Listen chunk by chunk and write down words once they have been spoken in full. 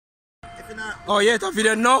Oh yeah, that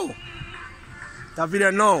video now. That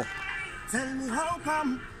video now. Tell me how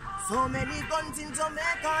come so many guns in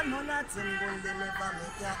Jamaica, none of them gun they never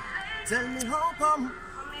make ya. Tell me how come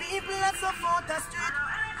people are so out the street.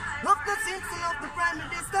 Love the things, love the prime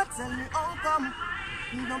minister. Tell me how come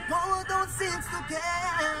the power don't seem to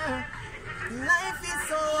care. Life is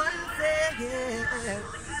so unfair.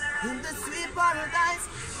 In the sweet paradise,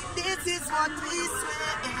 this is what we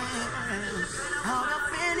swear. Out of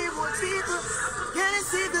anyone people can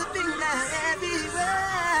see the thing that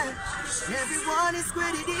everywhere. Everyone is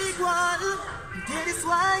created equal. That is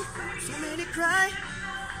why so many cry.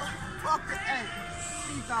 Oh, fuck it, hey.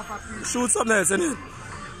 Shoot something else in it.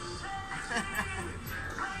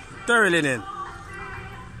 Thoroughly in.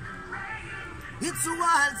 It's a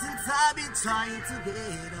while since I've been trying to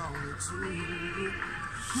get on with you.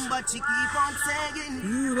 But you keep on saying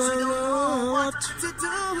you don't know what to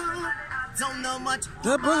do. Don't know much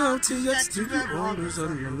about you, yet still you always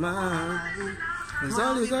on your mind. Cause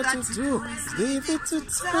all you got to do is leave it to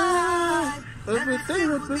time. Everything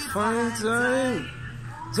will be fine.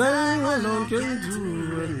 Time alone can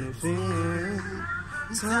do anything.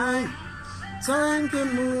 Time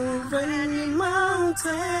can move any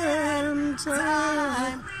mountain.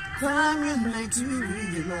 Time will make you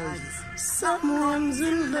realize someone's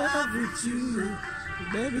in love with you.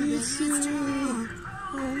 Baby, it's you.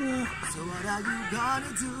 Oh, yeah. So what are you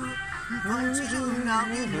gonna do? But you now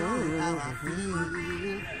you know how I feel.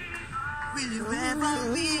 Will you ever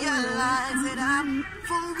realize that I'm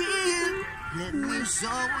for real? Let me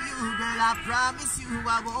show you, girl, I promise you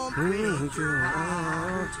I won't break your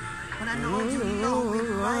heart. But I know you know it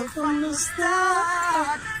right from the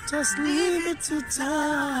start. Just leave it to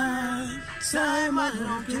time. Time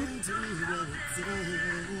alone can do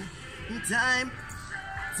anything.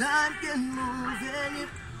 Time can move any.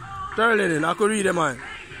 Darling, I could read them, man.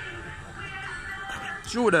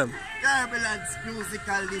 Show them. Turbulence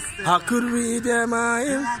musical list. I could read their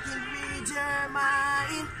mind. I can read your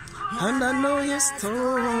mind. And I know your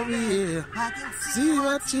story. See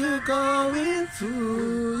what you're going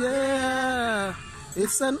through, yeah.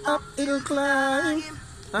 It's an uphill climb,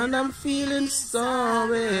 and I'm feeling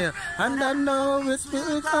sorry. And I know it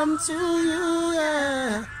will come to you,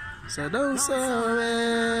 yeah. So don't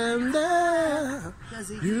surrender.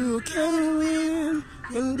 You can win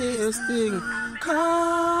in this thing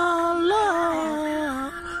called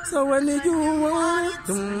love. So when you want it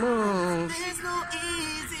the most, There's no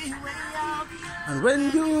easy way out. and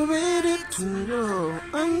when you're ready to go,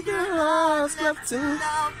 and your heart's left in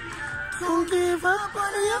doubt, don't give up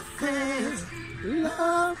on your faith.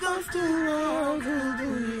 Love comes to all the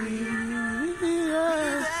way,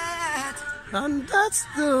 yeah. And that's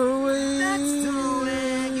the way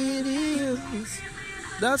it is.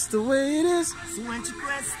 That's the way it is. So when you To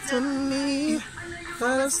question me,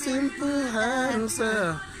 for a simple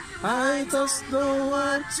answer, I just don't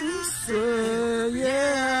want to say,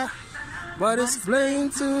 yeah. But it's plain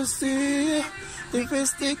to see, if we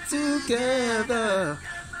stick together,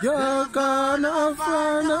 you're gonna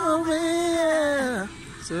find a way, yeah.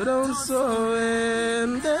 So don't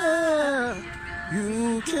surrender.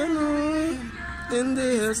 You can win in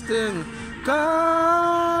this thing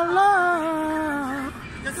called love.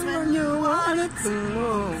 When you want it the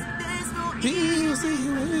most, there's no easy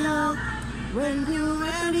way out. When you're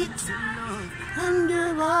ready to love, and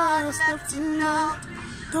your eyes left out,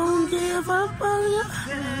 don't give up on your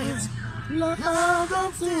head. Love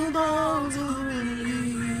comes to those who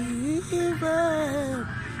believe it,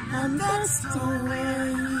 and that's the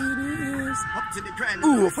way it is. up to the grind.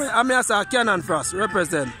 Ooh, I'm here to Cannon Frost,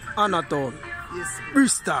 represent Anatone, Yes.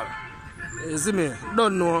 Bristol. You see me?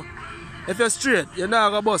 Don't know. If you're straight, you're not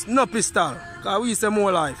going to bust no pistol. Because we say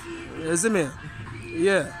more life. You see me?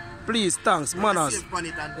 Yeah. Please, thanks, manners.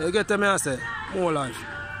 You get me, I say, more life.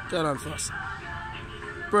 Cannon Frost.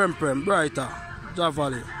 Prem, brighter.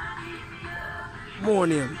 Javali. More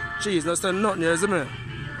name. Cheese, that's nothing, you see me?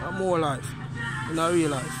 More life. In a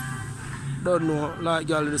real life. Don't know, like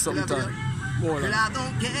y'all do sometimes. More Well, life. I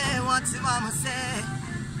don't care what your mama say.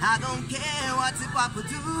 I don't care what your papa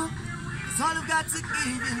do. It's all I've got to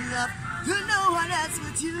give in love. You know what that's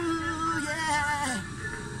with you, yeah.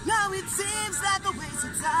 Now it seems like a waste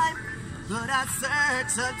of time, but I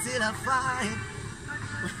search until I find.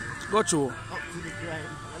 Go through. Up to the grind.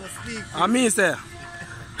 Let's speak. I mean, say,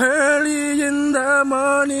 early in the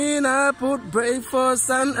morning I put breakfast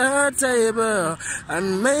on her table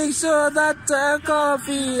and make sure that her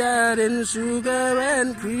coffee had in sugar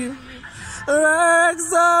and cream. Her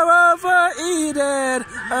eggs are overheated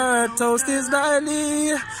Her toast is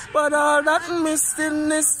daily, but all that missing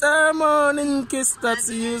is her morning kiss that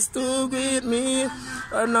she used to greet me.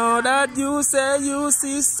 I know that you say you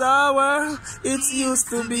see sour, it used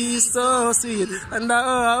to be so sweet. And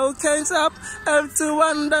I can't help to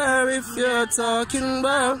wonder if you're talking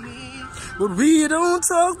about. But we don't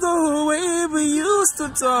talk the way we used to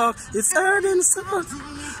talk. It's hurting so.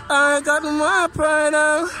 I got my pride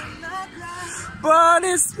out, but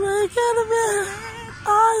it's making me.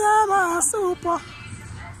 I am a super.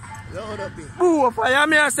 Boo, fire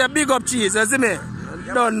me, I say big up cheese, you see me?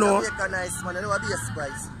 Don't know. Jamaica nice, man. I know a base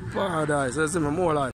price. Paradise, you see me? More like.